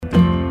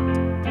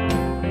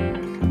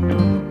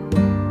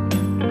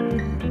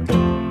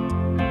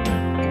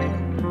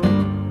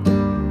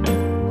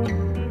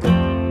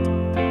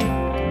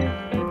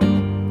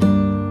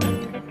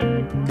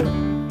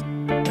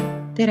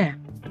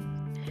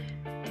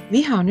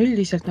Viha on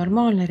üldiselt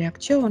normaalne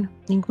reaktsioon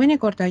ning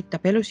mõnikord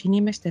aitab elus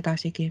inimest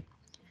edasigi.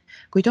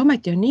 Kuid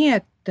ometi on nii,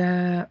 et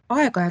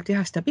aeg-ajalt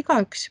vihastab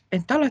igaüks,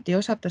 ent alati ei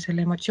osata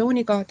selle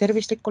emotsiooniga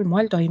tervislikul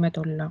moel toime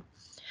tulla.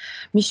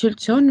 Mis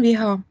üldse on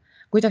viha,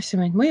 kuidas see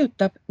meid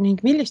mõjutab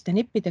ning milliste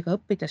nippidega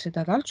õppida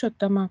seda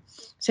taltsutama,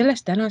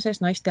 sellest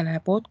tänases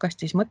Naistelehe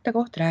podcastis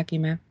Mõttekoht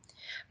räägime.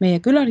 Meie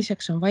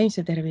külaliseks on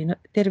vaimse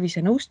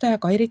tervise nõustaja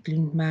Kairit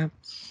Lindmäe.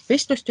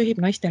 Vestlust juhib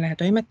Naistelehe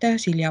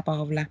toimetaja Silja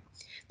Paavle.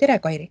 Tere,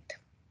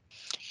 Kairit!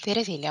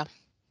 Tere, Silja!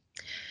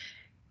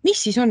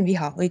 Mis siis on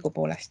viha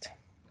õigupoolest?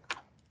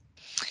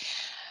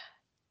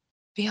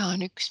 Viha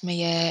on üks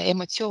meie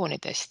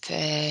emotsioonidest,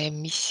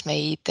 mis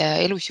meid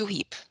elus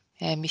juhib,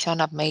 mis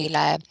annab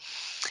meile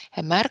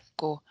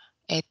märku,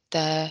 et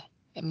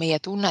meie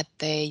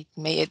tunded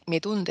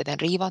on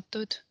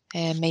riivatud,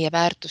 meie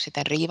väärtused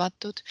on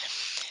riivatud.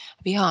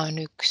 Viha on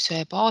üks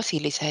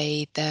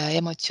baasiliseid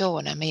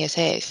emotsioone meie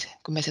sees,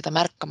 kui me seda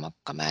märkama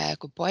hakkame,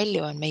 kui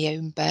palju on meie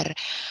ümber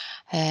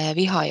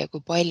viha ja kui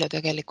palju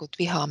tegelikult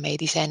viha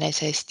meid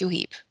iseenesest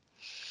juhib.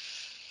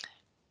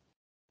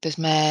 Kuidas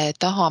me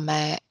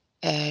tahame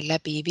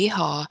läbi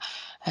viha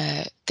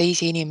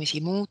teisi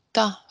inimesi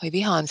muuta või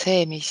viha on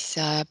see, mis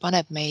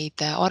paneb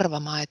meid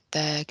arvama,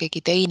 et keegi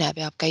teine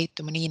peab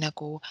käituma nii,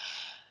 nagu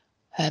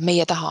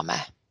meie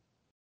tahame.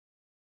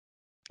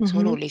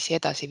 Olulisi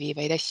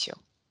edasiviivaid asju.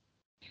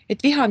 Et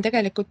viha on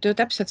tegelikult ju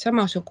täpselt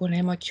samasugune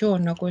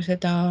emotsioon, nagu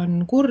seda on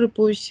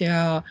kurbus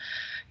ja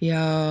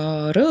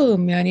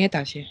rõõm ja nii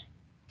edasi.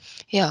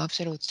 Jaa,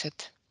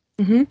 absoluutselt.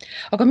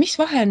 Aga mis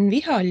vahe on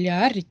vihal ja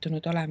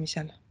ärritunud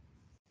olemisel?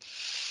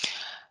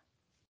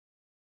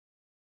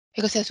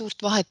 Ega see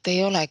suurt vahet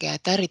ei olegi,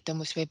 et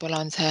ärritumus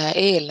võib-olla on see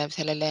eelnev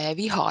sellele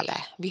vihale,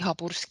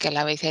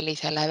 vihapurskele või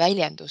sellisele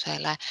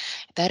väljendusele.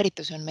 Et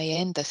ärritus on meie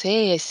enda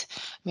sees,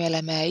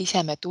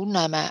 me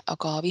tunneme,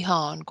 aga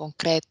viha on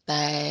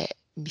konkreetne,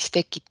 mis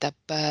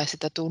tekitab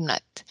seda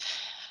tunnet.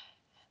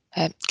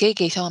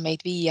 Keegi ei saa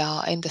meid viia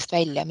endast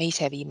välja, me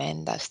ise viime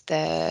ennast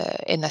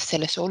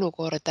sellesse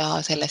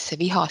olukorda, sellesse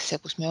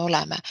vihasse, kus me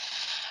oleme.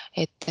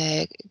 Et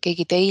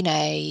keegi teine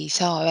ei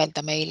saa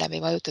öelda meile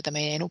või vajutada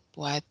meie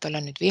nuppu, et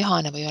ole nüüd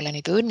vihane või ole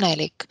nüüd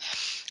õnnelik.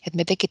 Et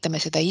me tekitame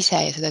seda ise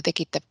ja seda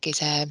tekitabki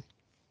see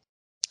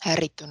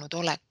ärritunud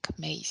olek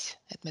meis.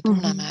 Et me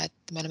tunneme,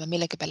 et me oleme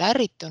millegi peale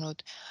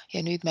ärritunud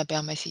ja nüüd me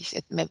peame siis,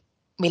 et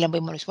meil on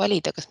võimalus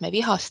valida, kas me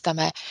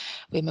vihastame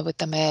või me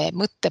võtame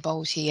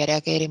mõttepausi ja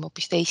reageerime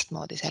hoopis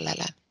teistmoodi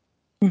sellele.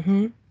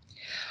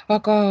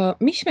 Aga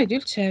mis meid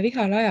üldse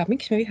vihale ajab,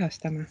 miks me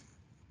vihastame?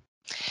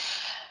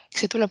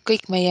 See tuleb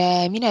kõik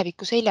meie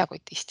mineviku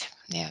seljakotist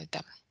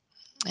nii-öelda.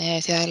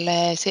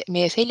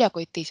 Meie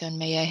seljakotis on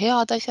meie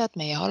head asjad,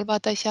 meie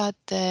halvad asjad,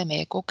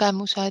 meie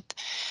kogemused,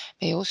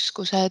 meie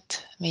oskused,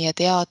 meie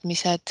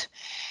teadmised,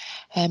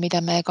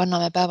 mida me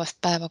kanname päevast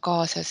päeva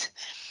kaasas.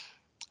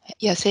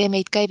 Ja see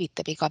meid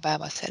käivitab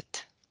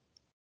igapäevaselt.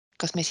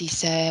 Kas me siis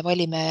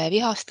valime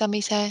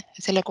vihastamise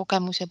selle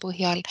kogemuse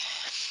põhjal?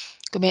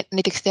 Kui me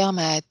näiteks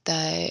teame, et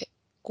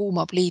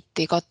kuuma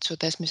pliiti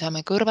katsudes me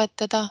saame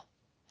kõrvetada,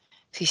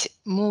 siis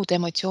muud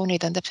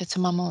emotsioonid on täpselt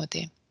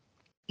samamoodi.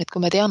 Et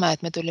kui me teame,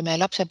 et me tulime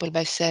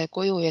lapsepõlves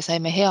koju ja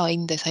saime hea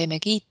hinde, saime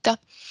kiita,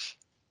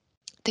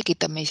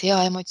 tekitab meis hea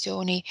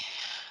emotsiooni.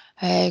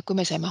 Kui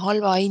me saime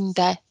halva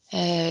hinde,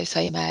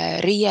 saime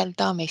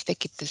riielda, meis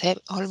tekitas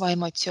halva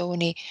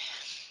emotsiooni.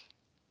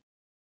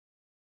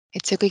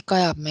 Et see kõik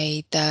ajab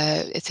meid,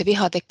 et see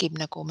viha tekib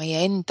nagu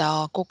meie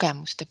enda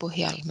kogemuste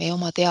põhjal, meie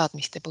oma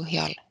teadmiste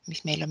põhjal,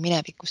 mis meil on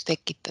minevikus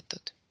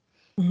tekitatud.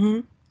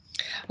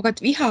 Aga et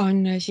viha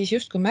on siis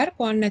justkui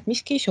märguanne, et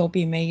miski ei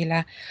sobi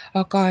meile,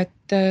 aga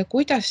et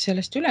kuidas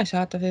sellest üle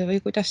saada või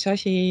kuidas see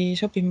asi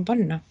sobima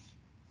panna?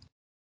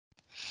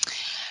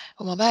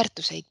 Oma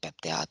väärtuseid peab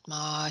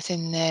teadma, see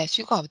on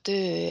sügav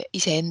töö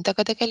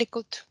iseendaga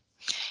tegelikult.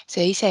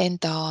 See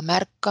iseenda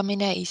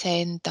märkamine,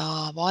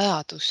 iseenda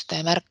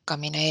vajaduste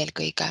märkamine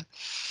eelkõige.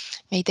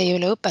 Meid ei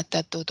ole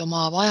õpetatud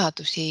oma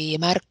vajadusi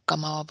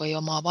märkama või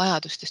oma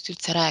vajadustest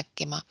üldse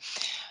rääkima.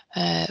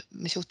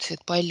 Me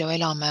suhteliselt palju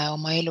elame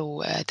oma elu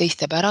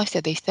teiste pärast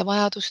ja teiste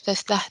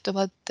vajadustest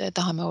lähtuvalt,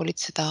 tahame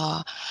hoolitseda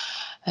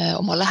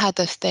oma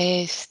lähedaste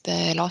eest,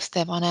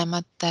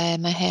 lastevanemate,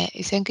 mehe,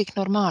 see on kõik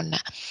normaalne.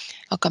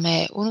 Aga me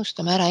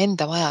unustame ära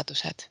enda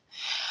vajadused.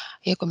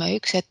 Ja kui me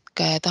üks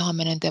hetk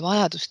tahame nende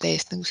vajaduste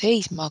eest nagu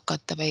seisma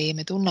hakata või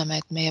me tunneme,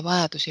 et meie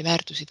vajadusi ja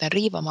väärtusid on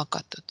riivama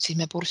hakatud, siis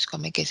me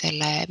purskamegi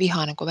selle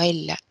viha nagu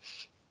välja.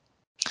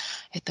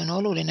 Et on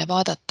oluline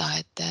vaadata,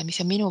 et mis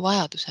on minu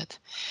vajadused.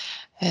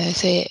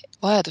 See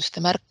vajaduste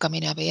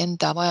märkamine või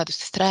enda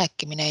vajadustest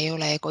rääkimine ei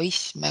ole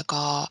egoism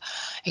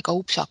ega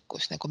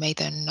upsakus, nagu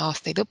meid on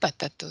aastaid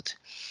õpetatud,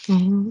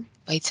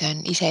 vaid see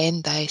on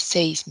iseenda eest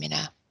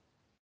seismine,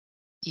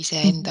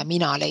 iseenda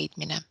mina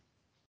leidmine.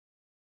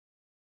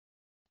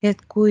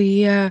 Et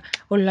kui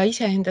olla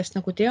iseendast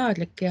nagu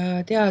teadlik ja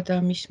teada,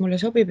 mis mulle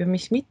sobib ja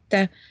mis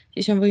mitte,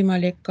 siis on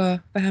võimalik ka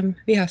vähem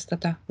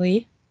vihastada,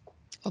 või?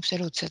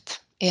 Absoluutselt,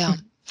 jaa.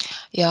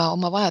 Ja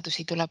oma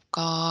vajadusi tuleb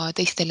ka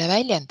teistele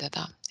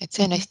väljendada, Et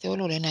see on hästi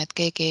oluline, et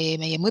keegi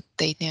meie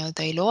mõtteid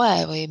nii-öelda ei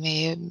loe või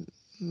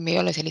me ei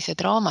ole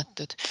sellised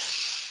raamatud,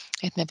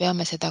 et me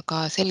peame seda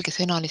ka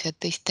selgesõnaliselt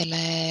teistele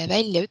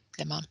välja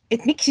ütlema.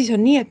 Et miks siis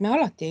on nii, et me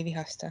alati ei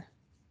vihasta?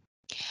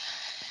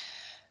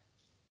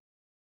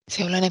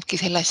 See olenebki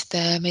sellest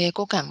meie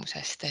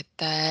kogemusest,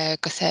 et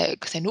kas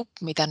see nupp,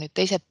 mida nüüd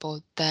teiselt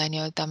poolt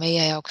nii-öelda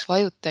meie jaoks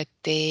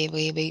vajutati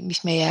või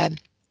mis meie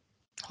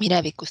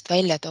minevikust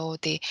välja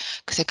toodi,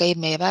 kas see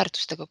käib meie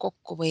väärtustega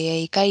kokku või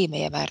ei käi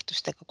meie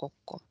väärtustega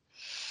kokku.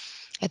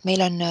 Et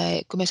meil on,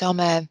 kui me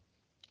saame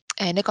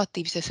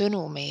negatiivse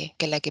sõnumi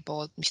kellegi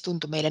poolt, mis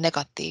tundub meile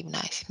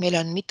negatiivne, siis meil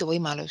on mitu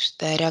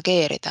võimalust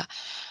reageerida.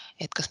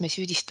 Et kas me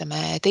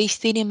süüdistame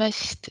teist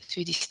inimest,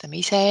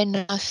 süüdistame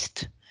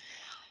iseennast,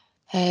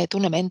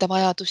 tunneme enda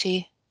vajadusi,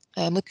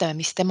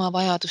 mõtleme, mis tema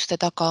vajaduste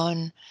taga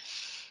on.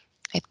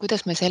 Et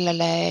kuidas me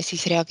sellele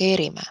siis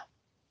reageerime?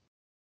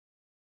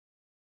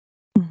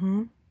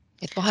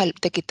 Et vahel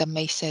tekitab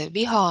meisse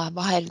viha,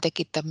 vahel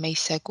tekitab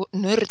meisse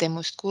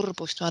nördimust,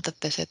 kurbust,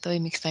 vaadates, et oi,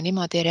 miks ta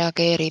niimoodi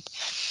reageerib.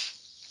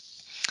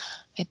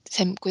 Et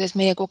see, kuidas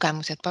meie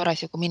kogemused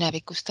parasjagu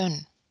minevikust on.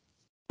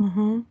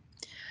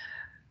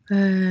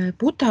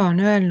 Buddha on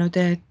öelnud,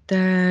 et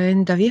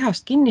enda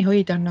vihast kinni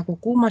hoida on nagu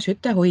kuuma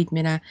süte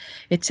hoidmine,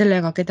 et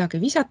sellega kedagi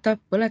visata,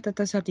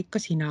 põletada saad ikka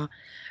sina.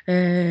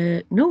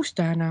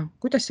 Nõustajana,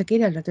 kuidas sa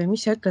kirjeldad või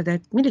mis sa ütled,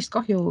 et millist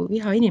kahju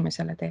viha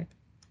inimesele teeb?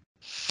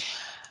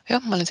 Jah,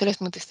 ma olen selles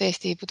mõttes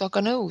täiesti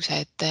Buddhaga nõus,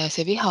 et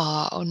see viha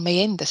on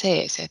meie enda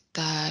sees,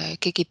 et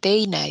keegi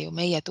teine ju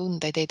meie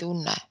tundeid ei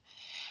tunne.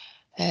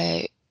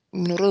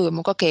 Minu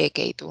rõõmu ka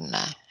keegi ei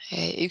tunne.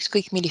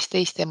 Ükskõik millist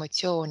teist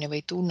emotsiooni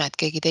või tunnet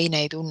keegi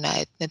teine ei tunne,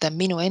 et need on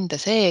minu enda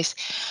sees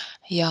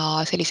ja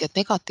sellised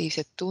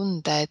negatiivsed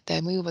tunded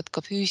mõjuvad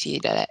ka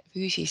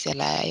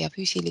füüsisele ja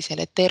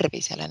füüsilisele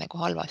tervisele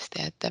nagu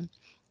halvasti,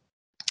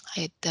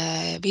 et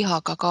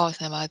vihaga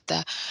kaasnevad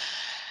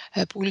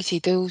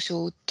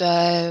pulsitõusud,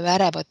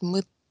 värevad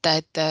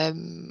mõtted,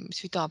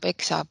 süda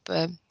peksab,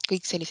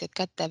 kõik sellised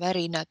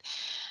kätevärinad.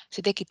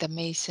 See tekitab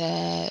meis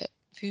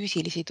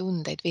füüsilisi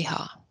tundeid,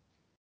 viha.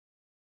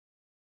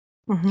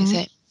 Ja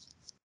see,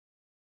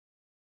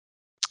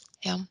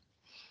 jah.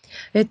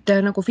 Et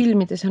nagu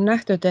filmides on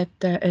nähtud,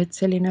 et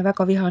selline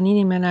väga vihane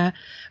inimene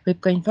võib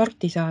ka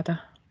infarkti saada.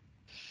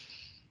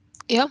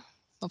 Jah,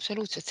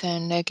 absoluutselt, see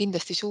on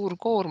kindlasti suur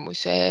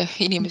koormus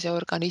inimese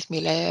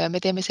organismile ja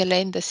me teeme selle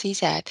endasse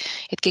ise,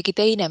 et keegi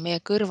teine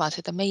meie kõrval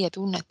seda meie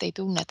tunnet ei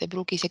tunne, ta ei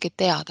pruugi isegi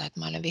teada, et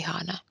ma olen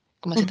vihane,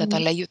 kui ma seda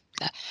talle ei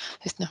ütle.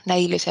 Sest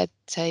näiliselt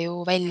see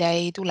ju välja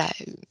ei tule,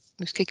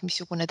 ükskõik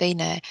missugune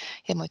teine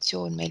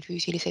emotsioon meil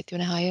füüsiliselt ju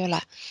näha ei ole.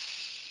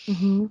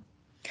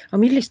 Aga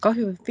millist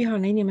kahju võib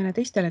vihane inimene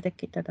teistele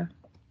tekitada?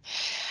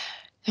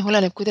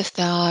 Oleneb, kuidas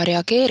ta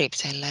reageerib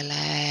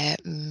sellele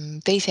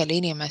teisele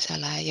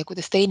inimesele ja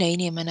kuidas teine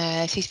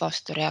inimene siis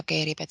vastu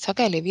reageerib, et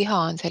sageli viha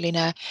on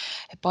selline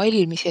pall,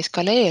 mis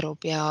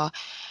eskaleerub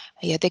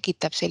ja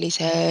tekitab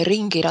sellise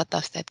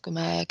ringiratast, et kui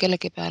me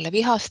kellegi peale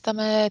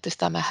vihastame,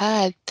 tõstame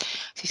häält,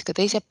 siis ka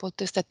teiselt poolt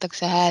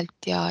tõstetakse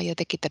häält ja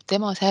tekitab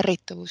temas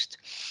ärrituvust.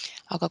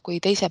 Aga kui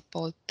teiselt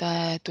poolt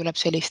tuleb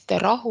sellist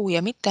rahu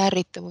ja mitte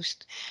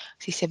ärrituvust,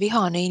 siis see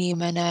vihane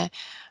inimene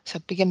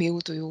saab pigem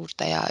jõudu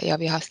juurde ja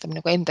vihastab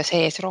nagu enda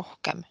sees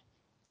rohkem.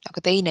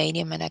 Aga teine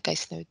inimene,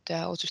 kes nüüd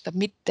otsustab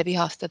mitte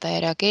vihastada ja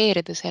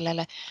reageerida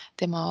sellele,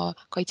 tema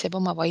kaitseb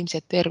oma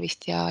vaimset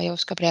tervist ja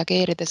oskab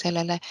reageerida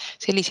sellele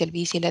sellisel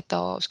viisil, et ta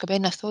oskab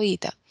ennast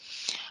hoida,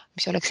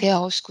 mis oleks hea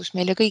oskus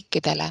meile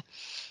kõikidele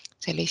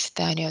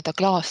sellist nii-öelda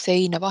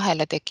klaasseina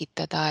vahele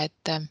tekitada,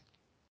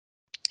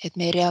 et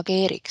me ei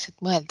reageeriks, et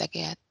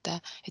mõeldagi, et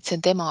see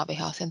on tema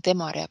viha, see on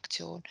tema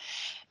reaktsioon.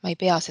 Ma ei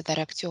pea seda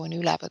reaktsiooni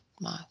üle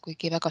võtma,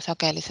 kuigi väga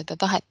sageli seda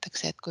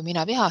tahetakse, et kui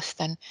mina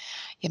vihastan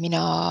ja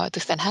mina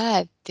tõstan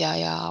häält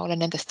ja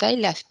olen endast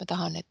väljas, ma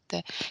tahan, et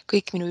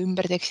kõik minu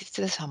ümber teeksid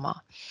sedasama.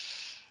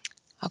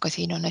 Aga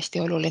siin on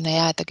hästi oluline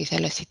jäädagi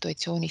selles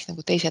situatsioonis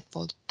nagu teiselt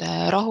poolt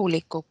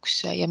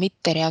rahulikuks ja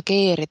mitte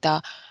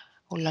reageerida,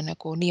 olla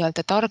nagu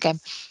nii-öelda targem,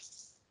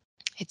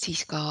 et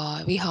siis ka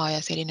viha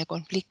ja selline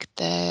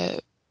konflikt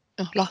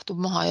lahtub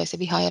maha ja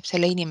see viha jääb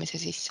selle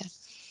inimese sisse.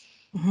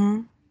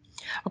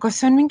 Aga kas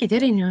on mingeid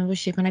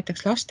erinevusi ka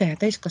näiteks laste ja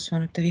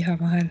täiskasvanute viha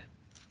vahel?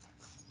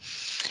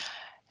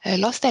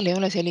 Lastel ei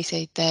ole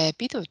selliseid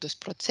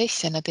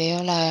pidurdusprotsesse, nad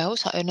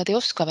ei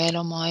oska veel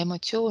oma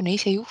emotsioone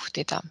ise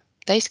juhtida.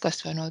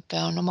 Täiskasvanud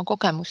on oma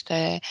kogemuste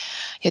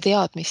ja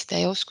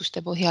teadmiste ja oskuste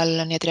põhjal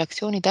need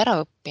reaktsioonid ära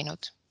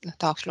õppinud,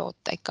 tahaks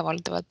loota ikka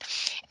valdavalt,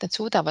 et nad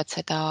suudavad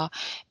seda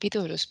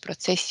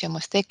pidurdusprotsessi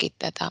omas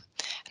tekitada.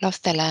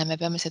 Lastele me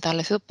peame seda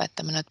alles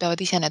õpetama, nad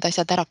peavad ise need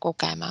asjad ära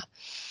kogema.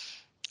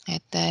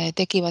 Et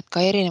tekivad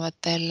ka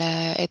erinevatel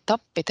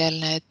etappidel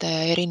need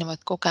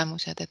erinevad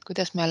kogemused, et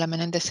kuidas me oleme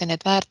nendesse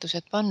need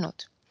väärtused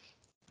pannud.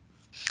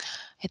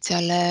 Et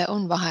seal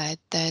on vahe,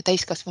 et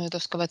täiskasvanud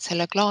oskavad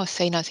selle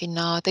klaasseina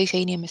sinna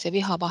teise inimese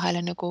viha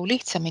vahele nagu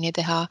lihtsamini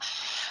teha,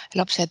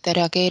 lapsed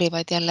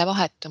reageerivad jälle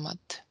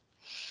vahetumalt.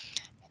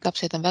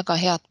 lapsed on väga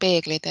head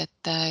peeglid,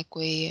 et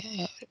kui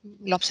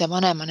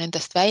lapsevanem on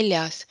endast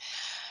väljas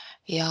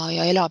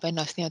ja elab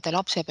ennast nii-öelda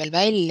lapse peal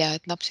välja,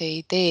 et laps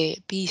ei tee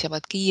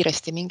piisavalt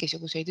kiiresti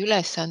mingisuguseid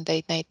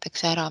ülesandeid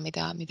näiteks ära,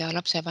 mida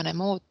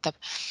lapsevanem ootab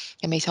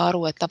ja me ei saa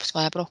aru, et laps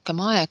vajab rohkem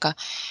aega,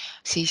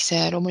 siis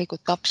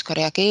loomulikult laps ka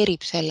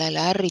reageerib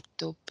sellele,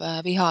 ärritub,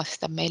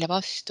 vihastab meile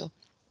vastu.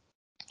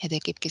 Ja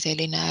tekibki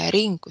selline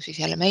ring, kus siis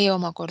jälle meie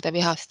omakorda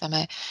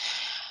vihastame,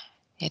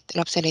 et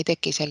lapsel ei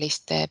teki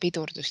sellist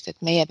pidurdust, et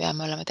meie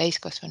peame olema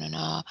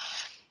täiskasvanuna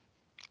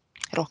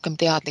rohkem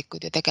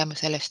teadlikud ja tegema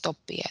selle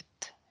stopi,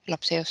 et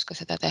laps ei oska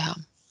seda teha.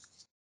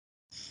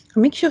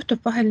 Miks juhtub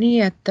vahel nii,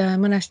 et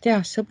mõnest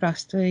heast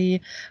sõbrast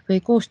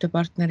või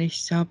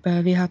koostööpartnerist saab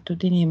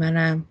vihatud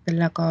inimene,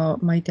 kellega,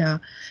 ma ei tea,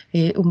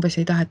 umbes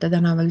ei taheta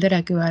tänaval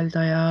teregi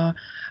öelda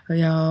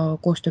ja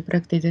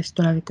koostööprojektidest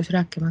tulevikus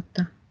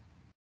rääkimata?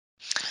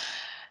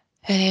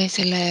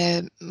 Selle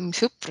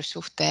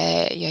sõprussuhte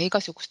ja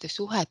igasuguste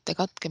suhete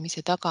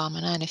katkemise taga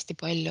ma näen hästi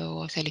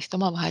palju sellist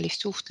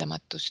omavahelist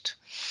suhtlematust.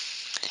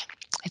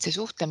 Et see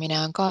suhtlemine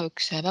on ka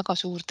üks väga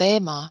suur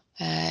teema,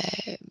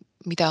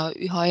 mida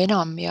üha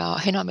enam ja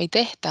enam ei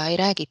tehta, ei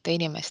räägita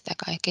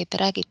inimestega, ehk ei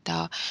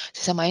räägita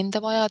seesama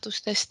enda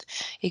vajadustest,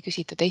 ei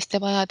küsita teiste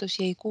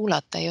vajadusi, ei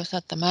kuulata, ei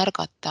osata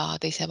märgata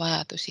teise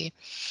vajadusi.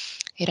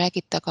 Ei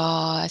räägita ka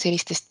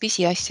sellistest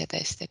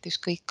pisiasjadest, et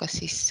ükskõik kas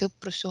siis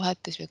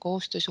sõprussuhetes või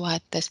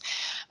koostöösuhetes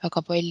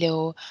väga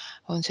palju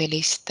on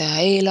sellist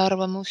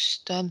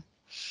eelarvamust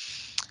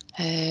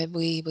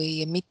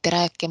või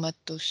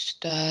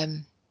mitterääkimatust,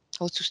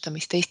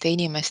 otsustamist teiste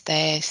inimeste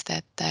eest,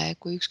 et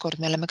kui ükskord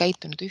me oleme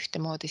käitunud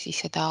ühtemoodi, siis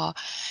seda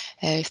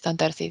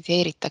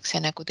standardiseeritakse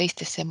nagu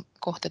teistesse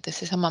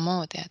kohtadesse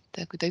samamoodi,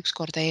 et kui ta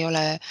ükskord ei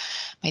ole,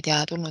 ma ei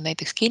tea, tulnud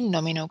näiteks kinno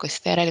minuga,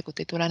 siis ta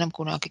järelikult ei tule enam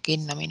kunagi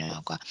kinno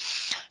minuga,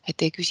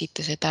 et ei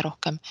küsita seda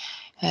rohkem.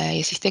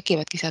 Ja siis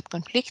tekivadki sealt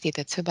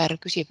konfliktid, et sõber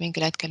küsib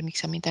mingil hetkel,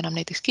 miks sa mind enam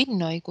näiteks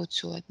kinno ei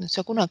kutsu, et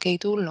sa kunagi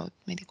ei tulnud,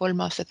 ma ei tea,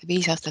 3 aastat või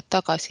 5 aastat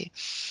tagasi.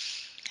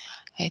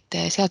 Et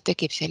sealt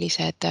tekib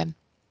sellised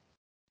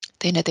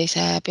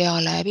teineteise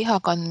peale viha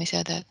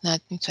kandmised, et näed,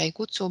 nüüd sa ei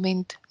kutsu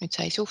mind, nüüd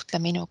sa ei suhtle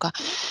minuga.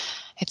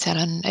 Et seal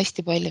on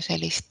hästi palju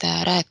sellist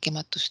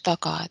rääkimatust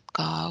taga, et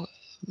ka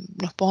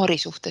paari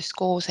suhtest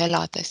koos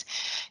elades,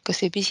 kas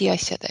või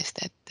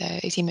pisiasjadest, et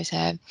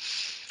esimese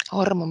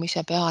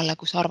armumise peale,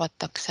 kus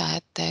arvatakse,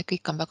 et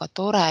kõik on väga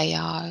tore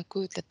ja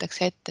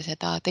kujutletakse ette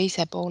seda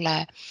teise poole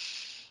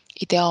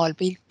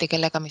ideaalpilti,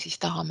 kellega me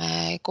siis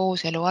tahame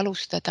kooselu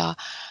alustada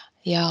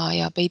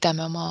ja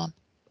peidame oma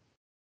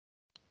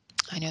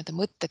nii-öelda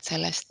mõtted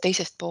sellest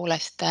teisest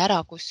poolest ära,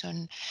 kus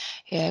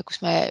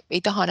me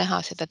ei taha näha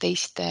seda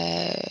teist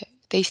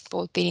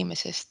poolt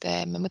inimesest,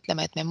 me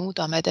mõtleme, et me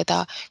muudame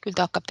teda, küll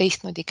ta hakkab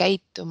teistmoodi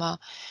käituma.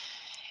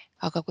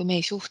 Aga kui me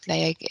ei suhtle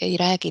ja ei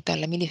räägi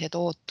talle, millised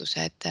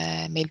ootused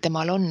meil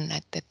temal on,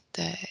 et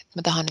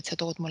ma tahan, et sa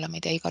tood mulle, ma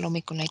ei tea, igal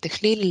hommikul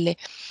näiteks lilli,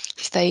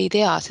 siis ta ei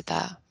tea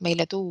seda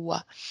meile tuua.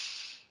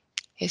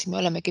 Ja siis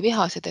me olemegi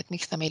vihased, et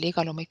miks ta meile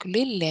igal hommikul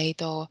lilli ei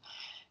too,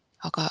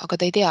 aga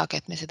ta ei teagi,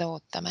 et me seda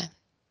ootame.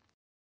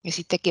 Ja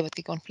siit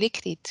tekivadki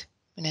konfliktid,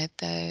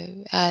 need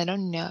hääl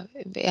on ja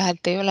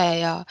häält ei ole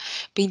ja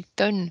pilt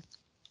on,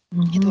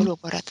 need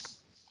olukorrad.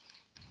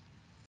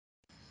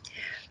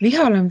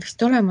 Vihal on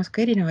vist olemas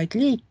ka erinevaid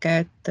liike,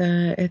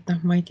 et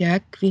ma ei tea,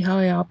 äkkviha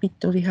ja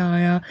abitu viha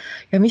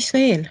ja mis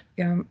veel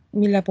ja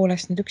mille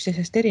poolest need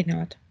üksteisest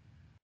erinevad?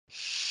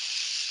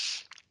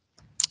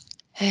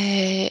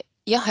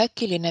 Jah,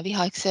 äkiline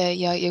viha, eks see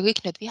ja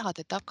kõik need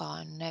vihade taga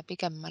on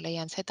pigem, ma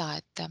leian seda,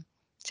 et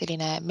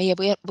selline meie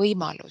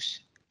võimalus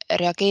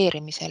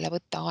reageerimisele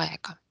võtta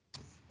aega.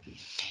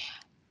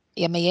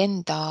 Ja meie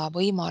enda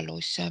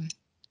võimalus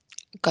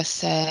kas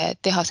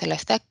teha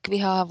sellest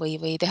äkkviha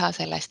või teha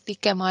sellest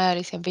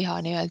pikemaajalisem viha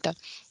nii-öelda,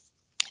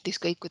 et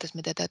ükskõik, kuidas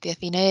me teda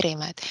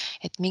defineerime,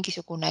 et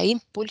mingisugune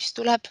impulss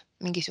tuleb,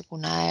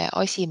 mingisugune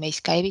asi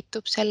meis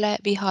käivitub selle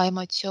viha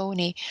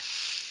emotsiooni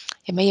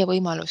ja meie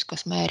võimalus,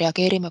 kas me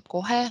reageerime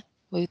kohe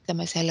või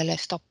ütleme sellele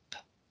stopp.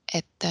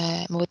 Et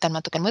ma võtan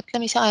natuke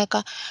mõtlemise aega,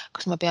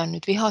 kas ma pean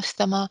nüüd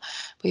vihastama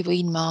või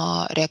võin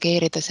ma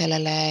reageerida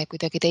sellele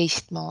kuidagi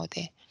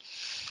teistmoodi.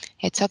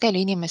 Et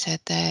sageli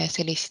inimesed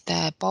sellist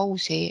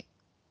pausi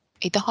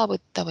ei taha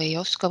võtta või ei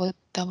oska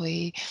võtta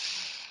või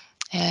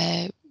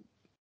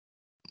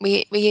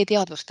ei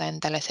teadvusta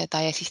endale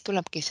seda ja siis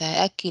tulebki see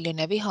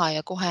äkiline viha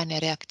ja kohene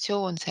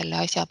reaktsioon selle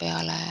asja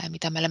peale,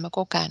 mida me oleme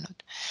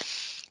kogenud.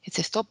 Et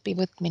see stopi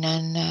võtmine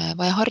on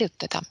vaja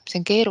harjutada,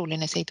 see on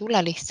keeruline, see ei tule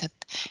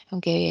lihtsalt,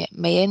 ongi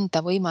meie enda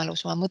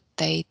võimalus oma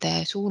mõtteid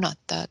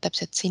suunata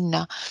täpselt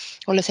sinna,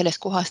 olla selles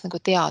kohas nagu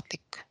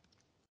teadlik.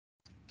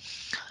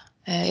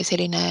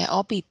 Selline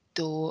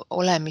abitu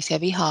olemise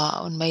viha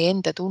on meie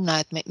enda tunne,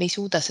 et me ei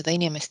suuda seda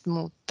inimest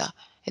muuta.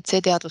 Et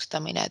see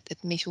teadvustamine,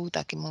 et me ei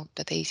suudagi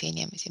muuta teisi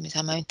inimesi, me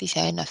saame ainult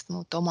iseennast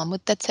muuta, oma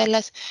mõtted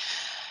selles,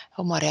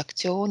 oma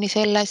reaktsiooni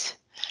selles.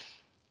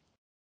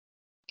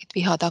 Et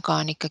viha taga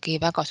on ikkagi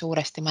väga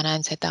suuresti, ma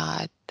näen seda,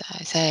 et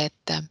see,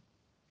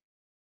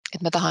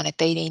 et ma tahan, et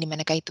teine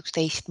inimene käituks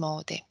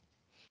teistmoodi.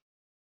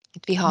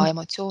 Et viha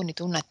emotsiooni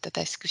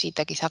tunnetades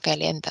küsidagi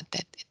sageli endalt,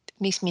 et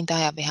mis mind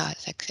ajab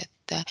vihaseks,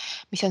 et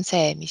mis on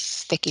see, mis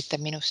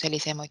tekitab minus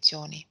sellise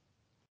emotsiooni.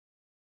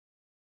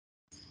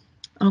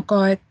 Aga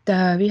et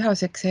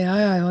vihaseks ei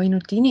aja ju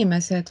ainult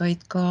inimesed,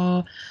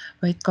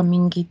 vaid ka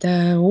mingid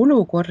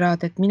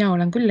olukorrad, et mina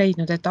olen küll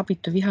leidnud, et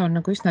abitu viha on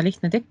nagu üsna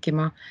lihtne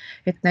tekkima.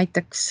 Et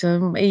näiteks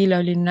eile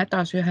olin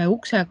hädas ühe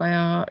uksega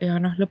ja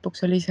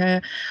lõpuks oli see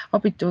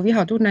abitu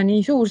vihatunne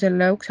nii suur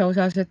selle ukse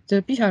osas, et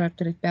pisarad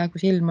tulid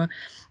peaaegu silma.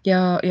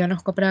 Ja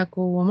ka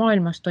praegu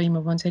maailmas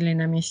toimuv on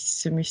selline,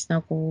 mis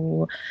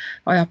nagu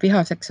ajab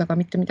vihaseks,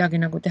 aga mitte midagi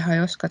nagu teha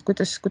ei oska. Et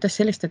kuidas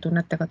selliste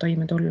tunnetega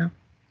toime tulla?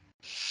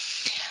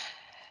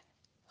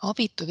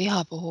 Abitu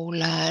viha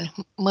puhul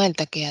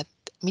mõeldagi,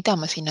 et mida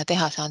ma sinna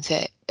teha saan,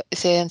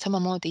 see on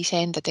samamoodi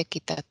iseenda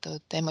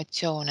tekitatud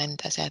emotsioon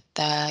endas,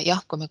 et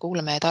jah, kui me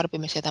kuulame ja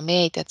tarbime seda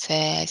meediat,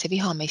 see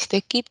viha meis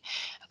tekib,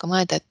 aga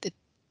mõelda, et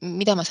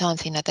mida ma saan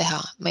sinna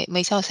teha. Ma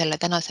ei saa selle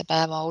tänase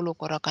päeva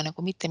olukorraga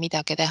nagu mitte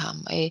midagi teha.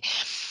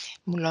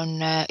 Mul on,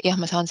 jah,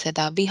 ma saan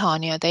seda viha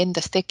nii-öelda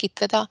endas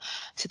tekitada,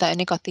 seda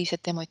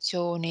negatiivset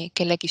emotsiooni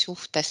kellegi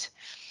suhtes,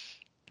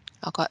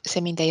 aga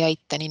see mind ei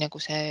aita, nii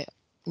nagu see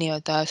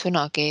nii-öelda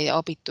sõnagi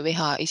abitu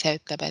viha ise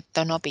ütleb, et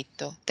ta on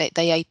abitu, ta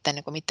ei aita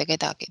nagu mitte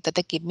kedagi, ta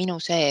tekib minu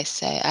sees,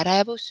 see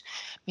ärevus,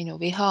 minu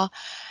viha,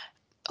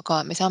 aga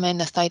me saame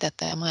ennast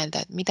aidata ja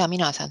mõelda, et mida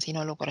mina saan siin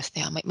olukorras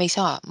teha, ma ei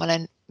saa, ma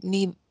olen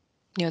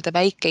nii-öelda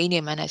väike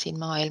inimene siin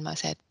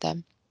maailmas, et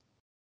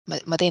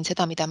ma teen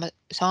seda, mida ma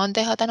saan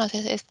teha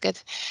tänases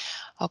hetkes,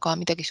 aga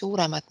midagi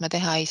suuremat ma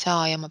teha ei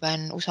saa ja ma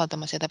pean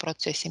usaldama seda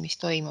protsessi,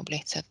 mis toimub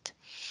lihtsalt.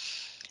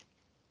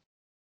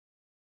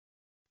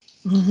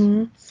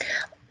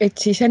 Et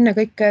siis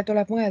ennekõike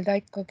tuleb mõelda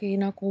ikkagi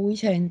nagu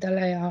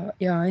iseendale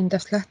ja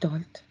endast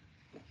lähtuvalt.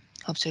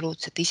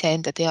 Absoluutselt,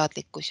 iseenda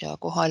teadlikkus ja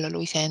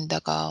kohalolu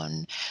iseendaga on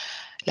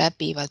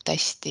läbivalt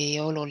hästi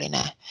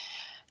oluline.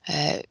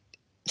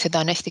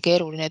 Seda on hästi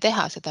keeruline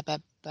teha, seda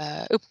peab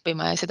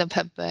õppima ja seda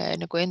peab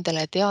nagu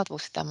endale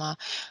teadvustama,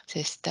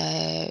 sest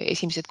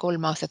esimesed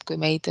 3 aastat, kui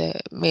meie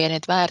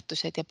need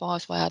väärtused ja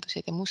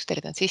baasvajadused ja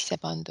mustrid on sisse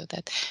pandud,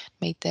 et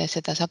meid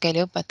seda sageli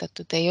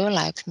õpetatud ei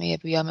ole, eks meie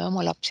püüame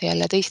oma lapsi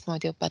jälle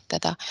teistmoodi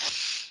õpetada.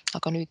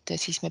 Aga nüüd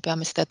siis me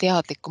peame seda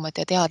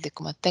teadlikumat ja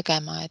teadlikumat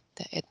tegema,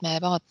 et me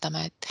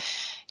vaatame,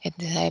 et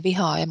see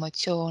viha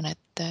emotsioon,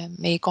 et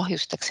me ei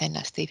kahjustaks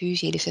ennast ei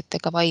füüsiliselt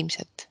ega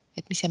vaimselt,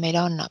 et mis see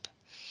meile annab.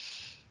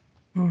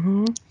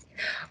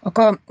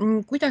 Aga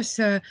kuidas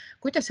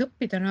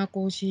õppida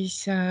nagu siis,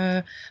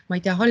 ma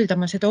ei tea,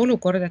 haldama seda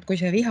olukorda, et kui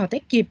see viha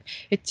tekib,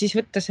 et siis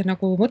võtta see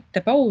nagu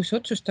mõttepaus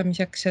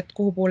otsustamiseks, et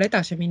kuhu poole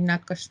edasi minna,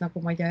 et kas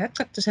nagu, ma ei tea,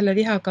 jätkata selle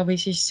vihaga või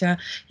siis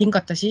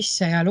hingata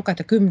sisse ja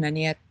lugeda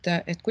 10-ni,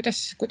 et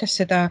kuidas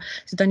seda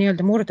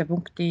nii-öelda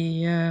murdepunkti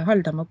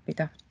haldama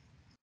õppida?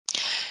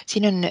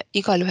 Siin on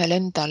igalühel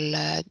endal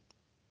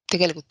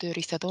tegelikult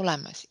tööriistad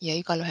olemas ja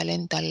igalühel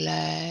endal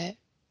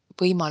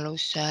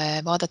võimalus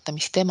vaadata,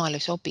 mis temale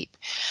sobib.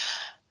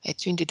 Et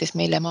sündides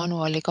meile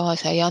manuaali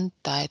kaasa ei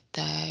anta, et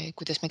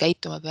kuidas me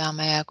käituma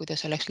peame ja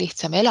kuidas oleks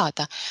lihtsam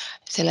elada.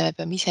 Selle me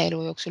peame ise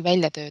elu jooksul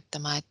välja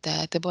töötama, et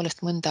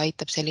tõepoolest mõnda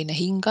aitab selline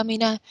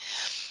hingamine,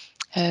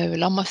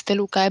 lammaste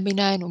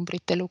lugemine,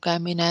 numbrite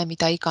lugemine,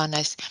 mida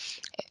iganes,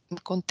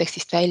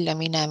 kontekstist välja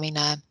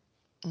minemine,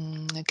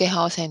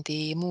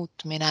 kehaasendi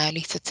muutmine,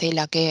 lihtsalt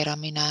selja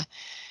keeramine,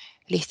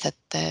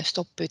 lihtsalt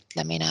stopp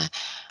ütlemine.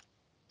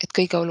 Et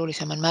kõige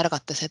olulisem on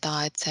märgata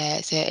seda, et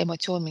see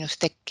emotsioon minus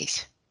tekkis,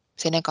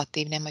 see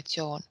negatiivne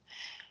emotsioon,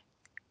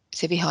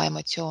 see viha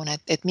emotsioon,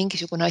 et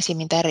mingisugune asi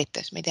mind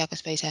ärritas, ma ei tea,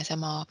 kas või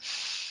seesama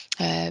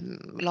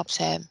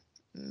lapse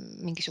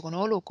mingisugune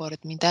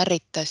olukord mind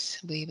ärritas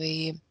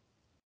või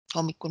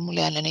hommikul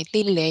mul jälle neid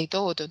lilli ei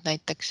toodud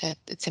näiteks,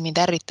 et see mind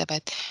ärritab,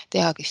 et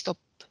tehagi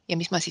stopp ja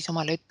mis ma siis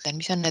omale ütlen,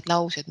 mis on need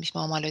laused, mis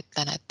ma omale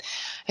ütlen,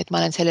 et ma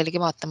olen sellelegi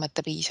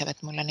vaatamata piisav,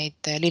 et mulle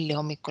neid lilli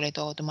hommikul ei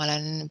toodu, ma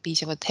olen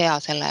piisavalt hea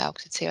selle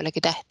jaoks, et see ei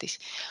olegi tähtis.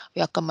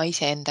 Või hakkan ma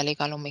iseendale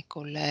igal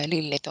hommikul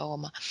lilli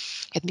tooma.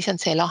 Et mis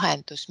on see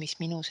lahendus, mis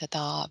minu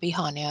seda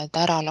viha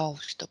nii-öelda ära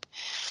lahustub.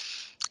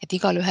 Et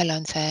igalühele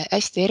on see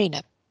hästi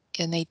erinev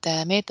ja neid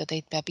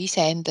meetodeid peab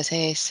iseenda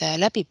sees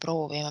läbi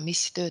proovima,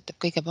 mis töötab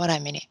kõige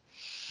paremini.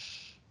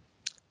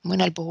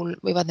 Mõnel puhul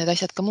võivad need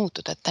asjad ka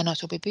muutuda, et täna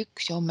sobib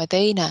üks ja homme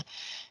teine.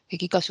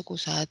 Kõik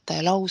igasugused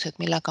laused,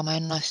 millega me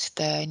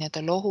ennast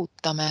nii-öelda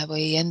lohutame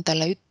või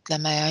endale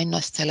ütleme ja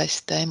ennast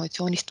sellest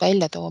emotsioonist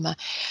välja toome,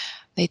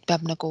 neid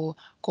peab nagu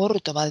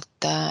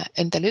korduvalt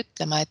endale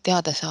ütlema, et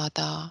teada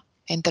saada,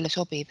 endale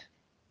sobib.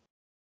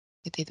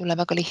 Et ei tule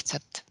väga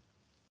lihtsalt.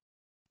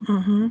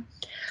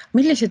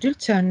 Millised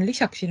üldse on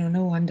lisaks sinu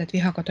nõuanded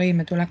vihaga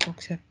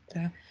toimetulekuks,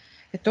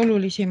 et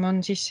olulisim on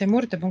siis see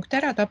murdepunkt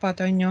ära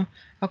tabada, on ju,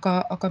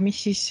 aga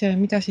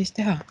mida siis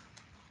teha?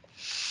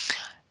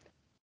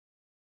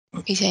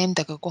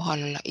 Iseendaga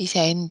kohal olla,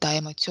 iseenda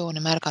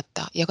emotsioone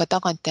märgata ja ka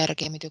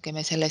tagantjärgi muidugi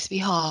me selles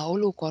viha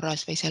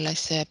olukorras või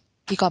selles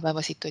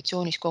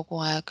igapäevasituatsioonis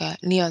kogu aeg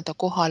nii-öelda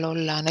kohal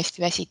olla on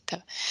hästi väsitav.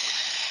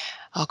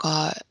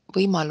 Aga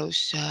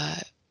võimalus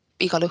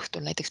igal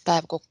õhtul näiteks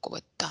päev kokku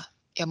võtta,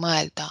 ja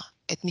mõelda,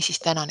 et mis siis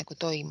täna nagu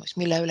toimus,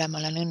 mille üle ma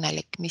olen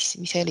õnnelik,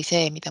 mis oli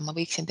see, mida ma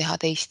võiksin teha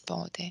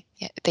teistmoodi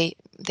ja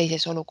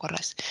teises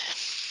olukorras.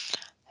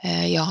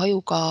 Ja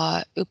ajuga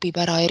õpib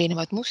ära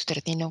erinevad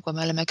mustrid, nii nagu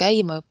me oleme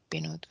käima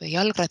õppinud või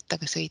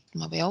jalgrattaga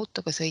sõitma või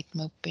autoga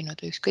sõitma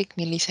õppinud või ükskõik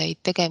milliseid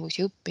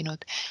tegevusi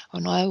õppinud,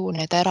 on aju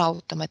need ära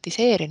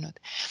automatiseerinud.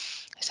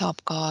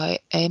 Saab ka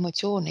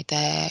emotsioone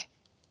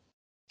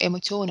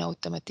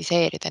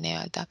automatiseerida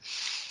nii-öelda.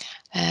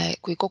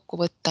 Kui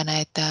kokku võtta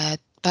need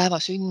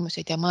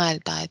päevasündmused ja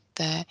mõelda, et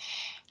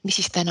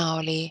mis siis täna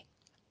oli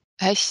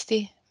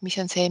hästi, mis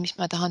on see, mis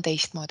ma tahan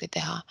teistmoodi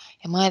teha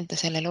ja mõelda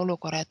sellele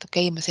olukorra, et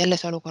okei, ma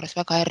selles olukorras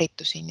väga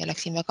ärritusin ja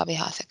läksin väga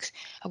vihaseks.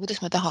 Aga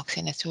kuidas ma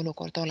tahaksin, et see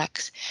olukord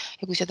oleks?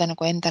 Ja kui seda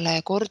nagu endale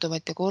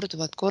korduvalt ja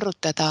korduvalt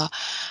korrutada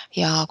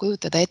ja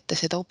kujutada ette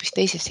seda hoopis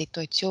teises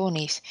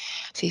situatsioonis,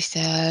 siis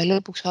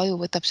lõpuks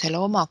aju võtab selle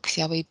omaks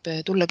ja võib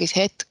tullagi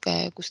see hetk,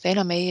 kus ta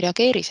enam ei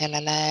reageeri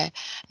sellele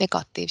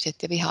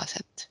negatiivselt ja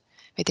vihaselt,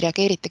 vaid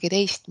reageeritagi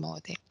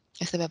teistmoodi.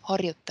 Ja seda peab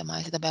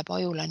harjutama ja seda peab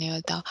ajule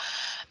nii-öelda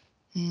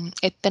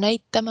ette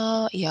näitama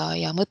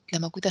ja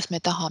mõtlema, kuidas me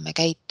tahame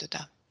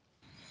käituda.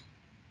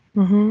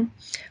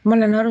 Ma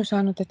olen aru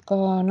saanud, et ka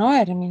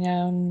naermine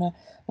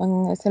on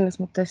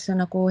selles mõttes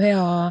nagu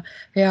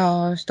hea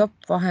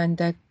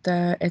stoppvahend,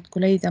 et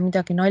kui leida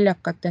midagi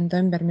naljakat enda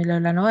ümber,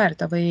 mille üle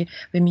naerda või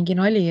mingi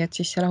nali, et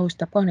siis see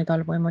lahustab ka neid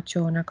halbu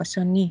emotsioone. Kas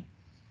see on nii?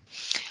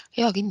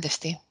 Jaa,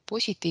 kindlasti.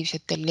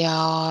 Positiivsetel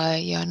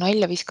ja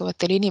nalja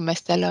viskavatel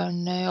inimestel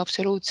on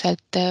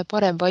absoluutselt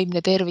parem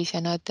vaimne tervis ja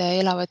nad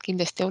elavad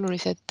kindlasti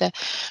oluliselt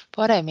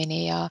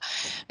paremini ja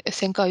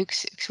see on ka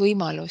üks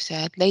võimalus,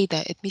 et leida,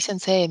 et mis on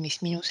see,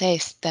 mis minu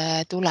seest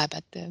tuleb,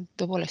 et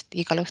tõepoolest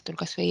igal õhtul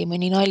kas või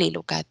mõni nali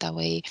lugeda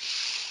või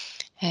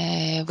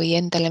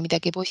endale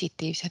midagi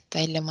positiivset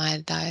välja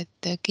mõelda,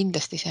 et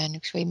kindlasti see on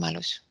üks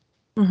võimalus.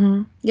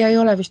 Ja ei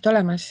ole vist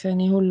olemas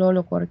nii hullu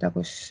olukorda,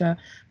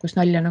 kus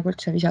nalja nagu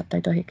üldse visata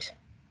ei tohiks?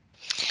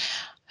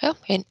 Jah,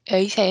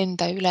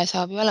 iseenda üle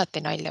saab ju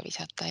alati nalja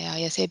visata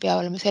ja see ei pea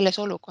olema selles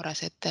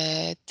olukorras, et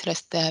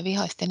sellest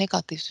vihast ja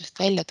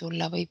negatiivsusest välja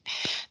tulla võib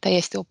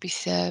täiesti hoopis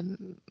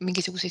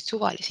mingisuguseid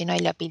suvalisi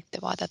naljapilte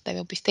vaadata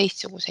või hoopis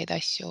teistsuguseid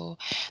asju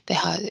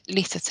teha,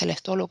 lihtsalt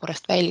sellest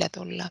olukorrast välja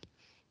tulla.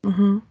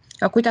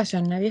 Aga kuidas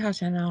on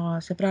vihasena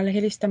sõbrale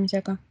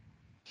helistamisega?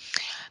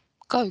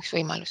 Ka üks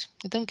võimalus.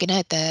 Need ongi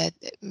need,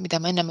 mida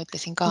ma ennem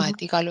ütlesin ka,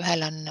 et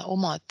igalühel on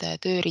omad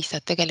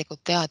tööriistad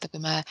tegelikult teada,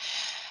 kui me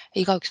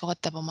igaüks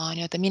vaatab oma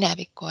nii-öelda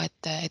minevikku,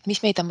 et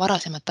mis meid on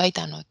varasemalt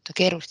aidanud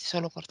keerulistes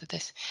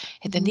olukordades.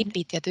 Et need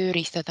nipid ja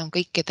tööriistad on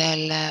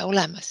kõikidel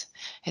olemas.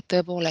 Et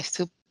tõepoolest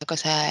sõpraga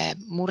see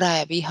mure,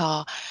 viha,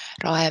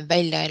 raev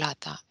välja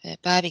elada,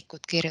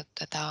 päevikut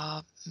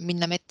kirjutada,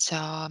 minna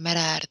metsa,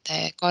 mere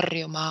äärde,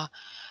 karjuma,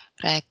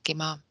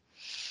 rääkima,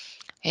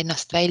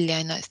 ennast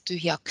välja, ennast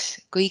tühjaks,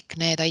 kõik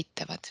need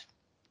aitavad.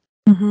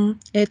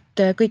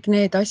 Et kõik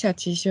need asjad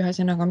siis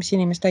ühesõnaga, mis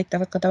inimest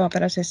aitavad ka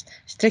tavapärases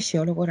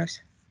stressiolukorras?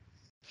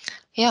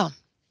 Jaa,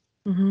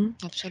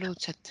 Aga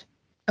absoluutselt.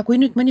 kui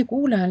nüüd mõni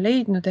kuulaja on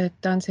leidnud, et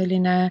ta on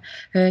selline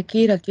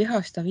kiirelt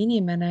vihastav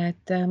inimene,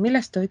 et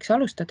millest ta võiks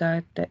alustada,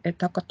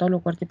 et hakata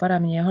olukordi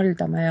paremini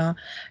haldama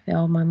ja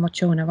oma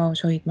emotsioone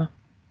vaos hoidma?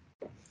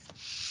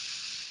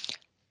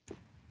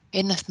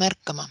 Ennast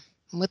märkama,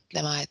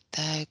 mõtlema,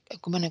 et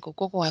kui ma nagu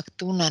kogu aeg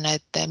tunnen,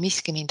 et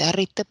miski mind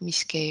ärritab,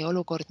 miski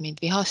olukord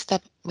mind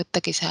vihastab,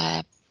 võttagi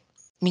see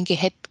mingi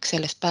hetk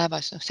selles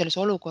päevas, selles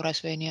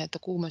olukorras või nii-öelda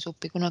kuuma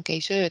suppi kunagi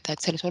ei sööda,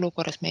 et selles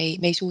olukorras me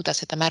ei suuda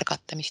seda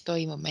märgata, mis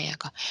toimub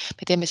meiega.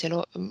 Me teeme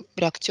selle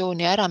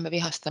reaktsiooni ära, me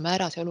vihastame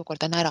ära, see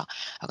olukord on ära,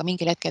 aga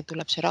mingil hetkel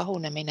tuleb see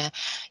rahunemine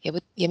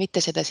ja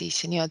mitte seda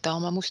siis nii-öelda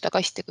oma musta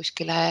kasti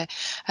kuskile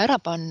ära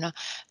panna,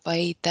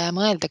 vaid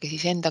mõeldagi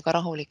siis endaga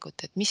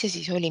rahulikult, et mis see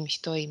siis oli, mis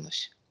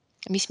toimus.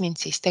 Mis mind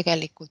siis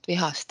tegelikult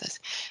vihastas.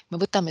 Me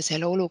võtame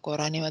selle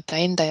olukorra nii-öelda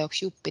enda jaoks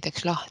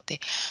juppideks lahti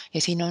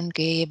ja siin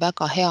ongi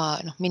väga hea,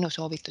 minu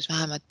soovitus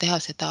vähemalt teha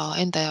seda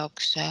enda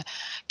jaoks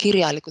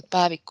kirjalikult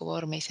päeviku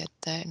vormis,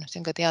 et see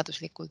on ka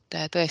teaduslikult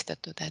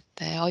tõestatud,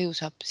 et aju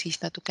saab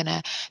siis natukene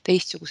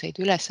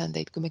teistsuguseid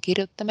ülesandeid, kui me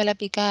kirjutame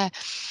läbi käe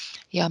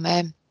ja me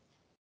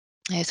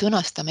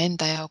sõnastame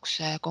enda jaoks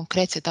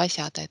konkreetsed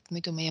asjad, et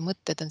muidu meie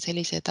mõtted on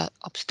sellised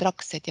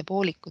abstraktsed ja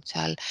poolikud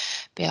seal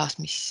peas,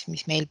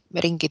 mis meil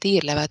ringi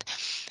tiirlevad.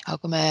 Aga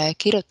kui me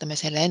kirjutame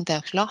selle enda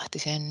jaoks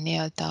lahti, see on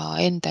nii-öelda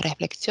enda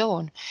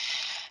reflektsioon,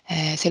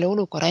 selle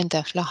olukorra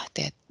enda jaoks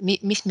lahti, et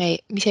mis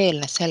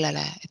eelnes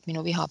sellele, et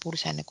minu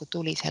vihapurse nagu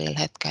tuli sellel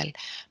hetkel,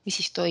 mis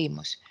siis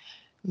toimus,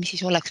 mis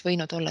siis oleks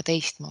võinud olla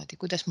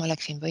teistmoodi, kuidas ma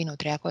oleksin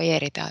võinud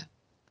reageerida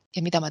ja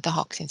mida ma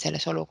tahaksin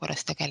selles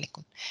olukorras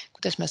tegelikult.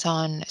 Kuidas ma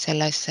saan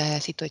selles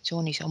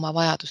situatsioonis oma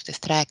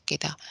vajadustest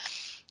rääkida.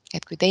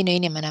 Et kui teine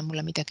inimene mulle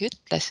midagi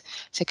ütles,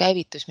 see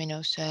käivitus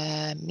minus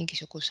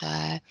mingisuguse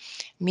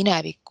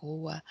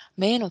mineviku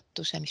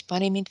meenutuse, mis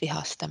pani mind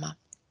vihastama.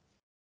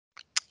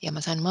 Ja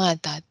ma saan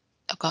mõelda,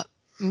 et aga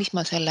mis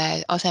ma selle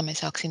asemel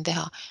saaksin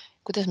teha?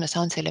 Kuidas ma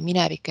saan selle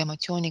mineviku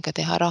emotsiooniga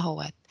teha rahu,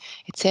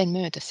 et see on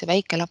möödas, see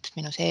väike laps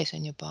minu sees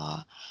on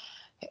juba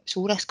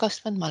suureks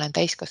kasvanud, ma olen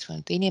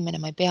täiskasvanud inimene,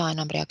 ma ei pea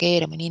enam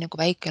reageerima nii nagu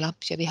väike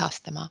laps ja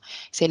vihastama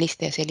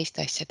selliste ja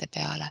selliste asjade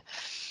peale.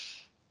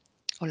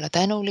 Olla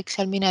tänulik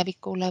seal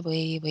minevikule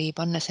või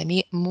panna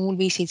see muul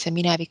viisil see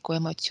mineviku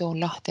emotsioon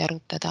lahti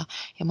arutada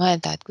ja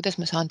mõelda, et kuidas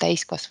ma saan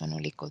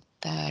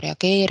täiskasvanulikult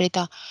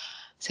reageerida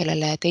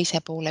sellele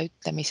teise poole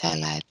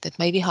ütlemisele, et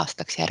ma ei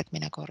vihastaks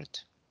järgmine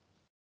kord.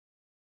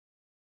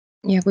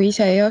 Ja kui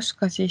ise ei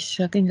oska, siis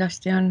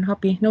kindlasti on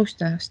abi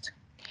nõustajast.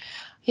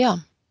 Jaa,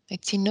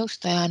 et siin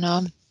nõustajana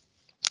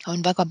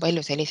on väga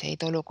palju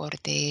selliseid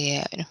olukordi,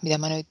 mida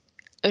ma nüüd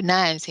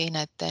näen siin,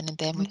 et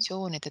nende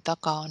emotsioonide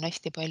taga on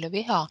hästi palju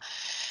viha,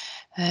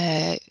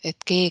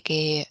 et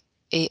keegi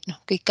ei,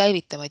 kõik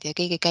käivitavad ja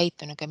keegi ei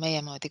käitunud ka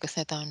meie moodi, kas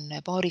need on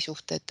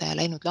paarisuhted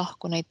läinud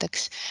lahku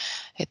näiteks,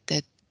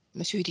 et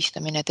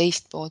süüdistamine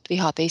teist poolt,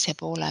 viha teise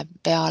poole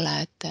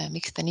peale, et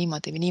miks ta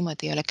niimoodi või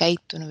niimoodi ei ole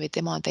käitunud või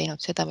tema on teinud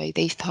seda või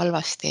teist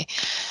halvasti.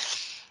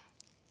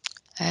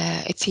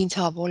 Et siin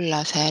saab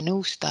olla see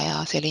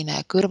nõustaja selline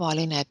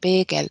kõrvaline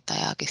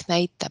peegeldaja, kes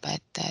näitab,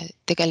 et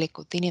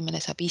tegelikult inimene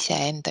saab ise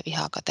enda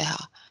vihaga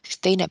teha,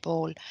 sest teine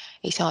pool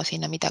ei saa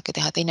sinna midagi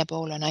teha, teine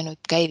pool on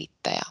ainult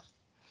käivitaja.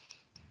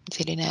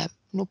 Selline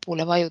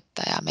nupule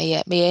vajutaja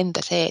meie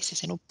enda sees ja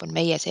see nupp on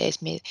meie sees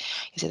ja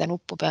seda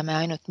nuppu peame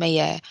ainult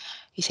meie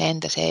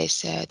iseenda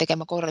sees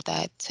tegema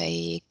korda, et see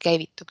ei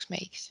käivituks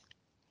meiks.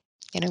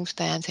 Ja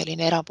nõustaja on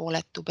selline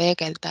erapooletu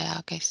peegeldaja,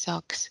 kes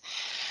saaks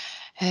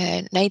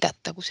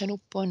näidata, kus see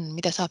nupp on,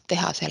 mida saab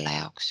teha selle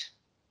jaoks.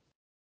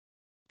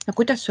 No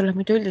kuidas sulle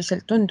muidu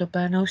üldiselt tundub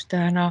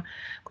nõustajana,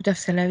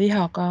 kuidas selle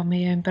vihaga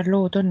meie ümber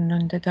lood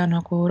on teda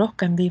nagu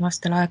rohkem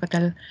viimastel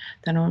aegadel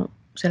tänu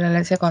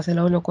sellele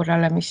segasele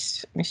olukorrale,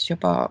 mis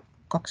juba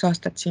 2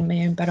 aastat siin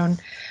meie ümber on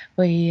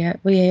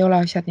või ei ole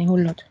asjad nii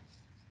hullud?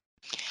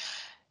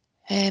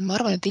 Ma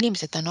arvan, et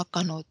inimesed on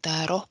hakanud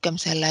rohkem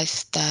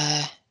sellest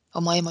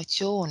oma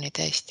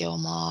emotsioonidest ja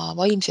oma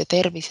vaimse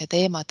tervise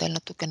teemadel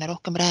natukene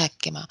rohkem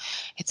rääkima,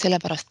 et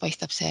sellepärast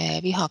paistab see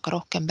viha ka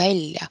rohkem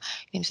välja.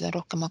 Inimesed on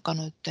rohkem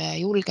hakanud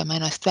julgema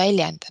ennast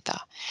väljendada,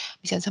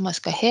 mis on samas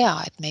ka hea,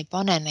 et me ei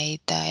pane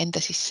neid enda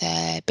sisse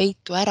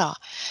peitu ära,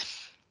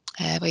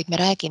 vaid me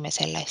räägime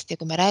sellest ja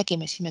kui me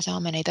räägime, siis me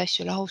saame neid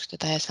asju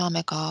lahustada ja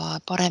saame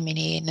ka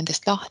paremini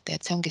nendest lahti,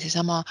 et see ongi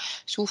seesama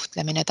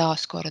suhtlemine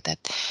taaskord,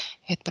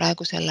 et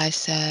praegu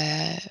selles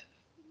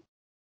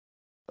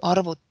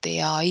arvuti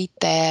ja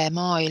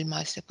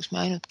IT-maailmas, kus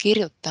me ainult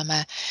kirjutame,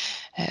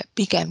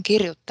 pigem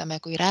kirjutame,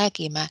 kui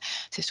räägime,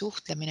 see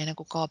suhtlemine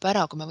nagu kaob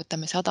ära, kui me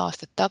võtame 100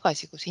 aastat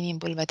tagasi, kus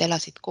inimpõlved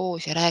elasid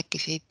koos ja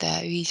rääkisid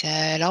ühise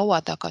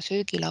laua taga,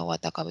 söögilaua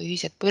taga või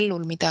ühiselt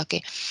põllul midagi,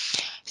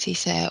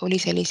 siis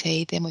oli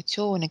selliseid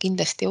emotsioone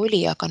kindlasti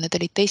oli, aga need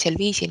olid teisel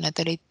viisil,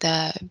 need olid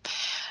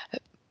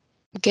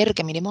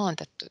kergemini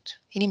maandatud.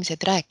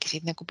 Inimesed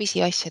rääkisid nagu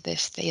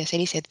pisiasjadest ja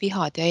sellised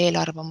vihad ja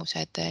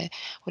eelarvamused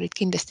olid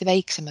kindlasti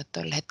väiksemad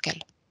tol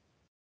hetkel.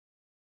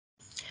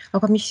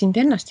 Aga mis sind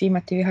ennast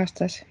viimati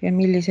vihastas ja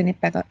millise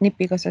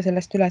nipiga sa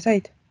sellest üle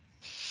said?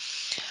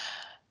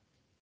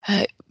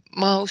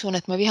 Ma usun,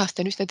 et ma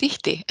vihastan üsna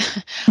tihti.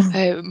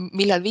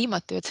 Millal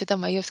viimati, et seda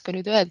ma ei oska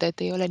nüüd öelda,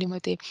 et ei ole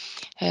niimoodi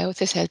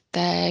otseselt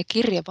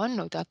kirja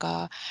pannud,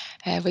 aga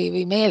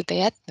või meelde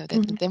jätnud,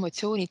 et need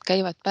emotsioonid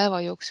käivad päeva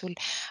jooksul,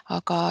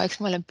 aga eks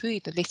ma olen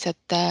püüdnud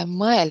lihtsalt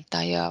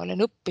mõelda ja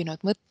olen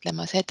õppinud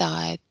mõtlema seda,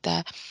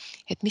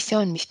 et mis see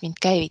on, mis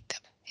mind käivitab,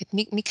 et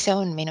miks see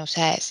on minu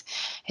sees,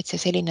 et see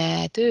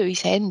selline töö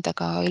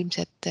iseendaga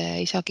ilmselt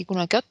ei saagi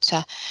kunagi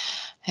otsa.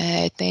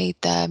 Et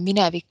neid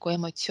mineviku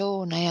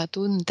emotsioone ja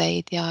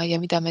tundeid ja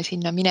mida me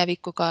sinna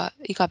minevikku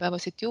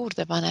igapäevaselt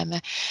juurde paneme,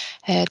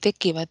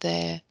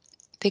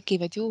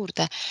 tekivad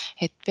juurde,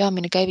 et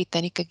peamine käivitaja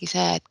on ikkagi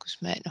see, et kus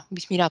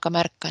mis mina ka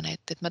märkan,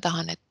 et ma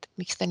tahan, et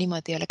miks ta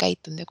niimoodi ei ole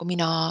käitunud, nagu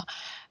mina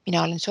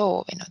olen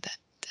soovinud,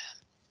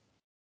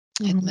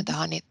 et ma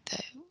tahan,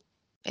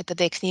 et ta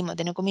teeks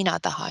niimoodi, nagu mina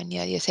tahan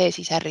ja see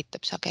siis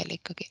ärritab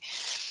sageli ikkagi.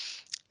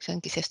 See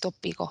ongi see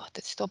stopi koht,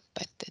 et stopp,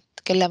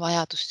 et kelle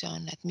vajadus see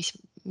on, et mis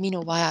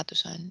minu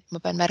vajadus on, ma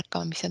pean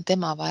märkama, mis on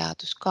tema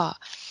vajadus ka,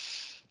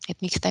 et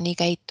miks ta nii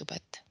käitub,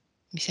 et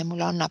mis see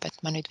mulle annab,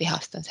 et ma nüüd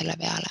vihastan selle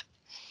peale.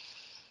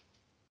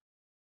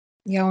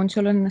 Ja on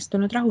sul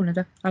õnnestunud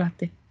rahuneda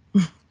alati?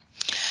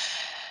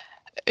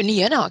 Nii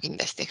ja naa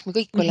kindlasti, eks me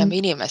kõik oleme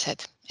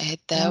inimesed,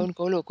 et on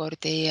ka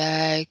olukordi,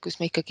 kus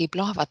me ikkagi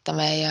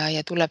plahvatame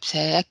ja tuleb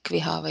see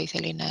äkkviha või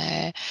selline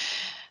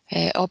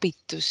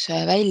abitus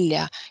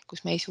välja,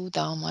 kus me ei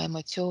suuda oma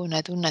emotsioone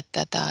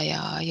tunnetada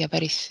ja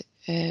päris,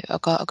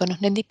 aga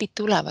need nipid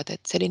tulevad,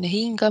 et selline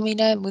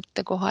hingamine,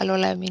 mõtte kohal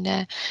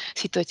olemine,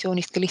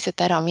 situatsioonist ka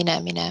lihtsalt ära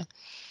minemine,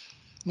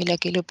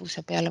 millegi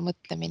lõbusa peale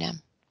mõtlemine.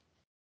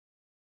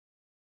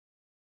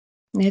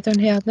 Need on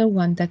head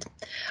nõuanded.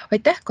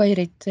 Aitäh,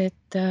 Kairit,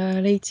 et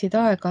leidsid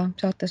aega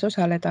saates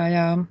osaleda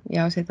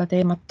ja seda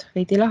teemat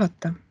veidi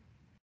lahata.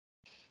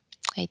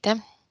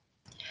 Aitäh!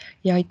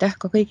 Ja aitäh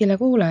ka kõigile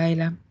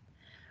kuulajaile.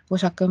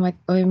 osake oma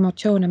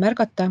emotsioone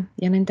märgata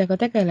ja nendega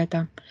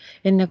tegeleda,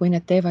 enne kui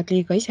need teevad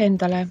liiga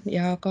iseendale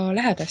ja ka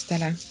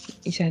lähedastele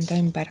iseenda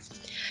ümber.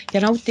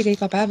 Ja nautige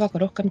iga päevaga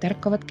rohkem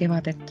tärkavat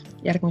kevadet.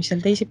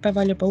 Järgmisel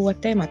teisipäeval juba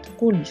uued teemad.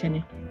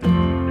 Kuulmiseni!